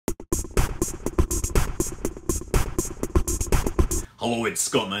Hello, it's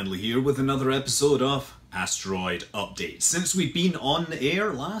Scott Manley here with another episode of Asteroid Update. Since we've been on the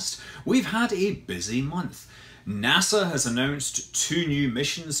air last, we've had a busy month. NASA has announced 2 new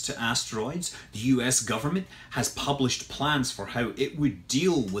missions to asteroids. The US government has published plans for how it would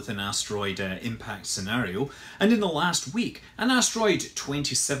deal with an asteroid impact scenario. And in the last week, an asteroid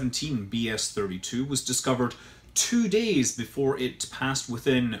 2017 BS32 was discovered 2 days before it passed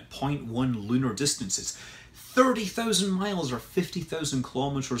within 0.1 lunar distances. 30,000 miles or 50,000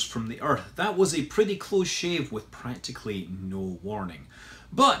 kilometers from the Earth. That was a pretty close shave with practically no warning.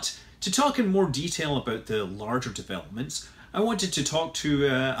 But to talk in more detail about the larger developments, I wanted to talk to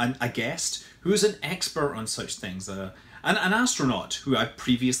a guest who is an expert on such things, an astronaut who I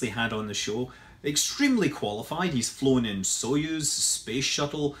previously had on the show. Extremely qualified. He's flown in Soyuz, Space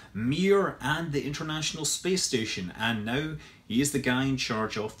Shuttle, Mir and the International Space Station, and now he is the guy in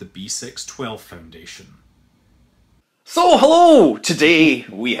charge of the B612 Foundation. So, hello! Today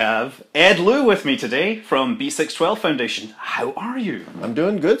we have Ed Liu with me today from B612 Foundation. How are you? I'm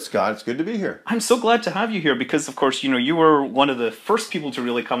doing good, Scott. It's good to be here. I'm so glad to have you here because, of course, you were one of the first people to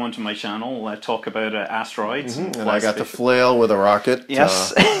really come onto my channel, talk about asteroids. And I got to flail with a rocket.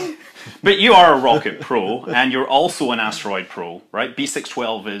 Yes. But you are a rocket pro, and you're also an asteroid pro, right?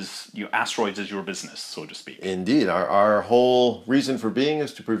 B612 is, asteroids is your business, so to speak. Indeed. Our whole reason for being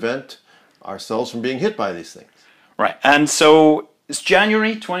is to prevent ourselves from being hit by these things. Right, and so it's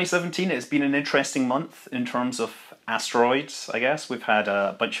January 2017. It's been an interesting month in terms of asteroids, I guess. We've had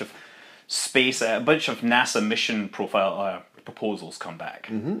a bunch of NASA mission proposals come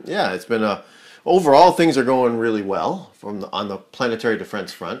back. Yeah, it's been overall things are going really well on the planetary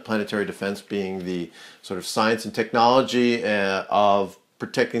defense front. Planetary defense being the sort of science and technology of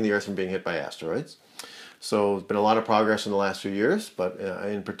protecting the Earth from being hit by asteroids. So there's been a lot of progress in the last few years, but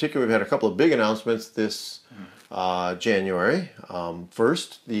in particular we've had a couple of big announcements this January.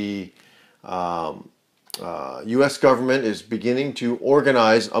 First, the U.S. government is beginning to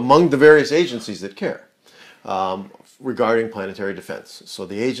organize among the various agencies that care regarding planetary defense. So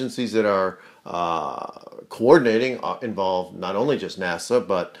the agencies that are coordinating involve not only just NASA,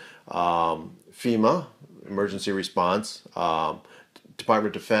 but FEMA, Emergency Response,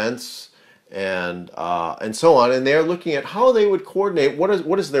 Department of Defense, and so on. And they're looking at how they would coordinate.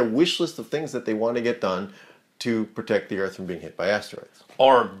 What is their wish list of things that they want to get done to protect the Earth from being hit by asteroids,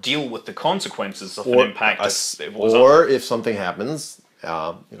 or deal with the consequences of an impact. Or if something happens,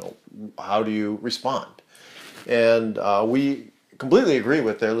 how do you respond? And we completely agree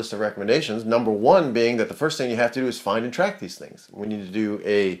with their list of recommendations. Number one being that the first thing you have to do is find and track these things. We need to do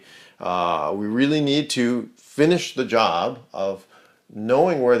we really need to finish the job of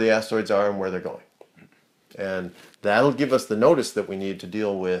knowing where the asteroids are and where they're going. And that'll give us the notice that we need to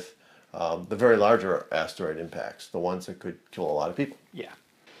deal with the very larger asteroid impacts, the ones that could kill a lot of people. Yeah.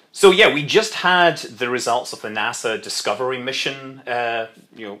 So yeah, we just had the results of the NASA Discovery mission,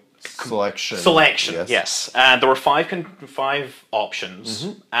 Selection. Yes. There were five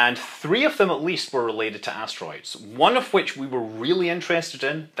options, and 3 of them at least were related to asteroids. One of which we were really interested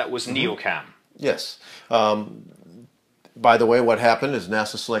in, that was NeoCam. Yes. By the way, what happened is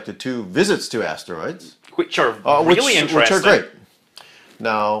NASA selected 2 visits to asteroids, which are really interesting. Which are great.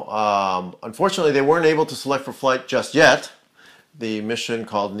 Now, unfortunately, they weren't able to select for flight just yet the mission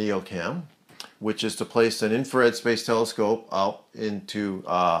called NeoCam, which is to place an infrared space telescope out into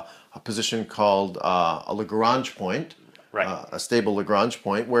a position called a Lagrange point, right. A stable Lagrange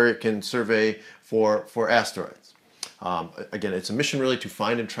point, where it can survey for asteroids. Again, it's a mission really to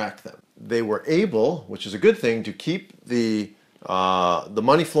find and track them. They were able, which is a good thing, to keep the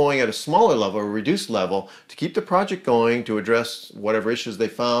money flowing at a smaller level, a reduced level, to keep the project going, to address whatever issues they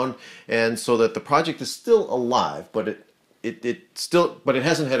found, and so that the project is still alive, but it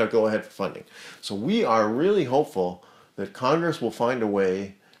hasn't had a go-ahead for funding. So we are really hopeful that Congress will find a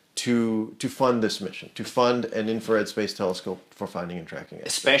way to fund this mission, to fund an infrared space telescope for finding and tracking it.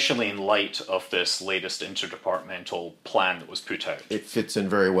 Especially in light of this latest interdepartmental plan that was put out. It fits in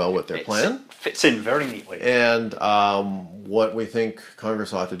very well with their plan. It fits in very neatly. And what we think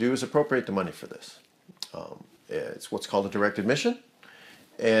Congress ought to do is appropriate the money for this. It's what's called a directed mission.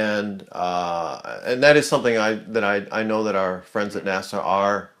 And that is something I know that our friends at NASA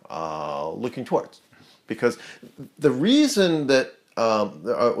are looking towards. Because the reason that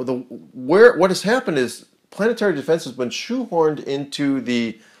what has happened is planetary defense has been shoehorned into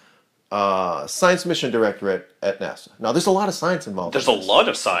the Science Mission Directorate at NASA. Now, there's a lot of science involved. There's a lot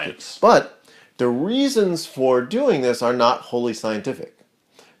of science. But the reasons for doing this are not wholly scientific,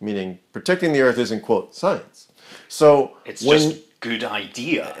 meaning protecting the Earth isn't, quote, science. So it's just good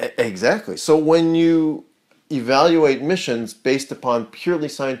idea. Exactly. So when you evaluate missions based upon purely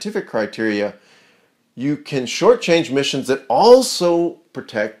scientific criteria, you can shortchange missions that also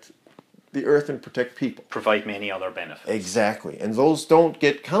protect the Earth and protect people. Provide many other benefits. Exactly, and those don't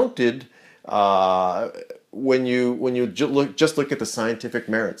get counted when you just look at the scientific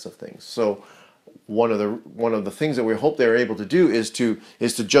merits of things. So one of the things that we hope they're able to do is to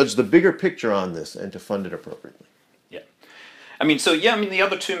judge the bigger picture on this and to fund it appropriately. Yeah, I mean, so yeah, I mean, the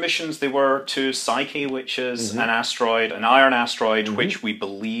other two missions, they were to Psyche, which is an asteroid, an iron asteroid, which we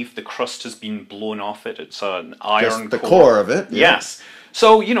believe the crust has been blown off it. It's an iron Just the core of it. Yeah. Yes.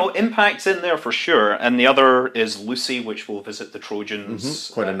 So, you know, impact's in there for sure. And the other is Lucy, which will visit the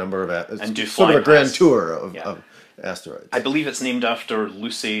Trojans. Quite a number of and do sort of a grand tour of asteroids. I believe it's named after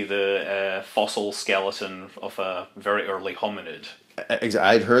Lucy, the fossil skeleton of a very early hominid.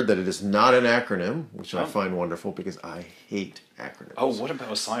 I'd heard that it is not an acronym, which I find wonderful because I hate acronyms. Oh, what about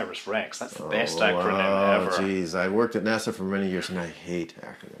OSIRIS-REx? That's the best acronym ever. Oh, geez. I worked at NASA for many years and I hate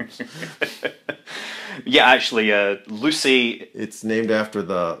acronyms. Yeah, actually, Lucy... It's named after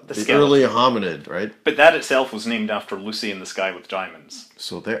the early hominid, right? But that itself was named after Lucy in the Sky with Diamonds.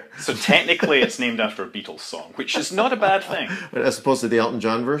 So there. So technically it's named after a Beatles song, which is not a bad thing. As opposed to the Elton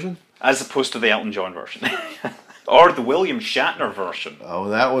John version? As opposed to the Elton John version. Or the William Shatner version. Oh,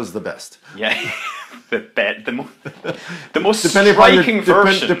 that was the best. Yeah, the most striking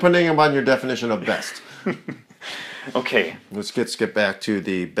version. Depending upon your definition of best. Okay. Let's get back to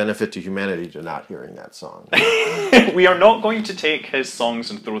the benefit to humanity to not hearing that song. We are not going to take his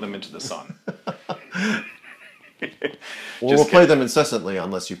songs and throw them into the sun. We'll play them incessantly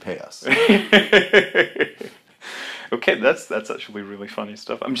unless you pay us. Okay, that's actually really funny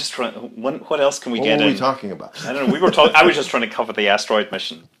stuff. I'm just trying. What else can we get in? What were we talking about? I don't know. We were talking. I was just trying to cover the asteroid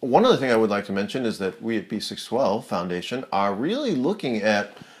mission. One other thing I would like to mention is that we at B612 Foundation are really looking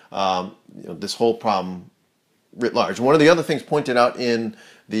at this whole problem writ large. One of the other things pointed out in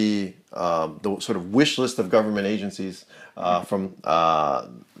the sort of wish list of government agencies from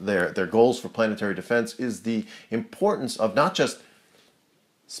their goals for planetary defense is the importance of not just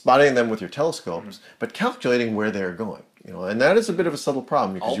spotting them with your telescopes, but calculating where they're going. You know, and that is a bit of a subtle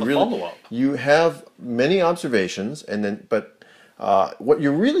problem because you have many observations, but what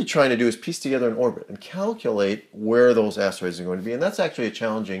you're really trying to do is piece together an orbit and calculate where those asteroids are going to be, and that's actually a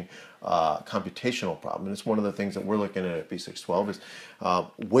challenging computational problem. And it's one of the things that we're looking at B612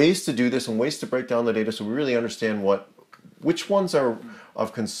 is ways to do this and ways to break down the data so we really understand which ones are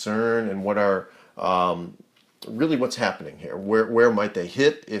of concern and what are really what's happening here. Where might they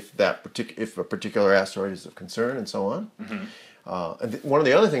hit if a particular asteroid is of concern and so on. And one of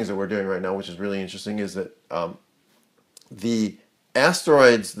the other things that we're doing right now, which is really interesting, is that the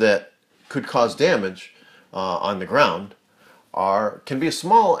asteroids that could cause damage on the ground can be as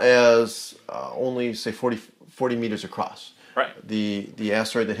small as only, say, 40 meters across. Right. The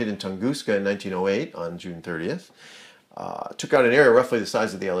asteroid that hit in Tunguska in 1908 on June 30th took out an area roughly the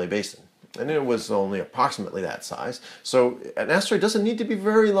size of the LA basin. And it was only approximately that size. So an asteroid doesn't need to be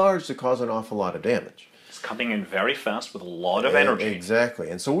very large to cause an awful lot of damage. It's coming in very fast with a lot of energy. Exactly.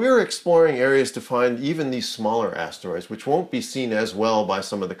 And so we're exploring areas to find even these smaller asteroids, which won't be seen as well by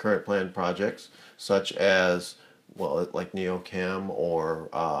some of the current planned projects, such as, well, like NeoCam or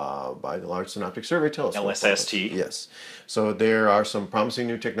by the Large Synoptic Survey Telescope. LSST. Yes. So there are some promising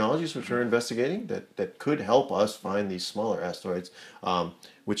new technologies which we're investigating that could help us find these smaller asteroids,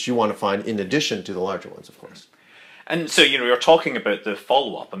 which you want to find in addition to the larger ones, of course. And so, you know, you're talking about the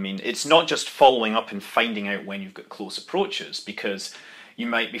follow-up. I mean, it's not just following up and finding out when you've got close approaches, because you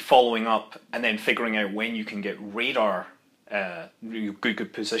might be following up and then figuring out when you can get radar,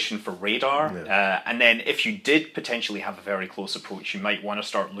 good position for radar. Yeah. And then if you did potentially have a very close approach, you might want to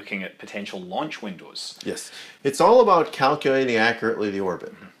start looking at potential launch windows. Yes. It's all about calculating accurately the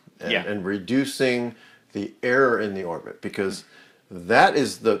orbit and reducing the error in the orbit, because that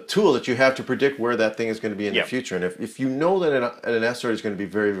is the tool that you have to predict where that thing is going to be in the future. And if you know that an asteroid is going to be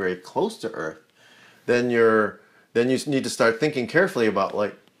very, very close to Earth, then you need to start thinking carefully about,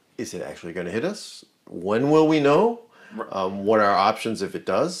 like, is it actually going to hit us? When will we know? What are our options if it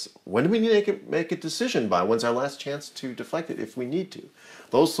does? When do we need to make a decision by? When's our last chance to deflect it if we need to?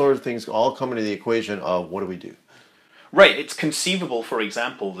 Those sort of things all come into the equation of what do we do? Right. It's conceivable, for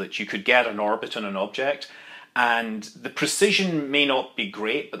example, that you could get an orbit on an object, and the precision may not be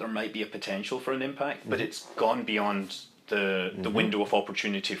great, but there might be a potential for an impact, but it's gone beyond the window of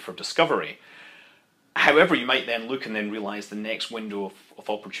opportunity for discovery. However, you might then look and then realize the next window of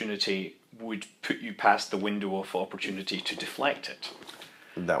opportunity would put you past the window of opportunity to deflect it.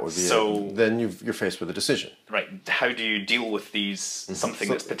 That would be then you're faced with a decision. Right. How do you deal with these, something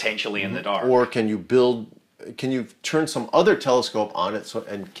that's potentially in the dark? Or can you build can you turn some other telescope on it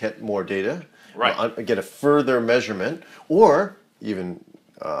and get more data, right? Get a further measurement, or even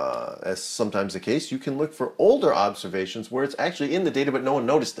as sometimes the case, you can look for older observations where it's actually in the data but no one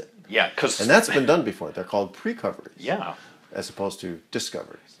noticed it. Yeah, because and that's been done before. They're called precoveries. Yeah. As opposed to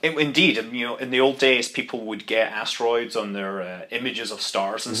discoveries. Indeed, you know, in the old days, people would get asteroids on their images of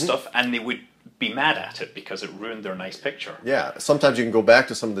stars and stuff, and they would be mad at it because it ruined their nice picture. Yeah, sometimes you can go back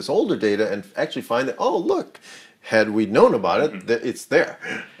to some of this older data and actually find that, oh, look, had we known about it, it's there.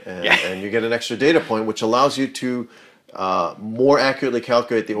 And you get an extra data point, which allows you to more accurately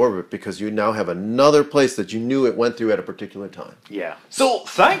calculate the orbit because you now have another place that you knew it went through at a particular time. Yeah. So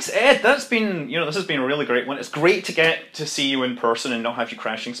thanks, Ed. That's been, you know, this has been a really great one. It's great to get to see you in person and not have you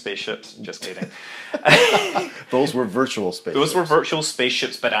crashing spaceships. Just kidding. Those were virtual spaceships. Those were virtual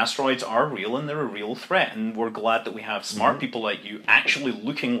spaceships, but asteroids are real and they're a real threat. And we're glad that we have smart people like you actually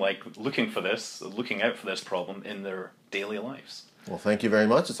looking out for this problem in their daily lives. Well, thank you very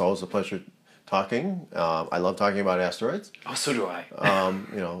much. It's always a pleasure talking. I love talking about asteroids. Oh, so do I.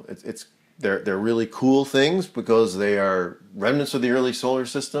 You know, they're really cool things because they are remnants of the early solar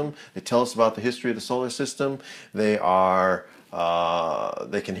system. They tell us about the history of the solar system. They are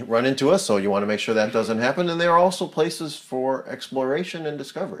they can run into us, so you want to make sure that doesn't happen. And they are also places for exploration and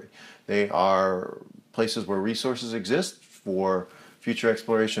discovery. They are places where resources exist for future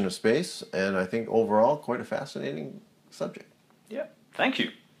exploration of space, and I think overall quite a fascinating subject. Yeah. Thank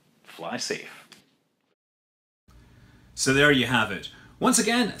you. Fly safe. So there you have it. Once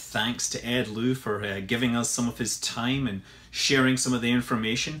again, thanks to Ed Lu for giving us some of his time and sharing some of the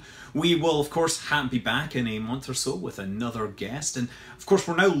information. We will, of course, be back in a month or so with another guest. And, of course,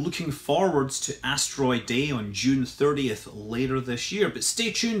 we're now looking forwards to Asteroid Day on June 30th later this year. But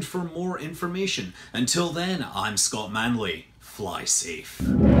stay tuned for more information. Until then, I'm Scott Manley. Fly safe.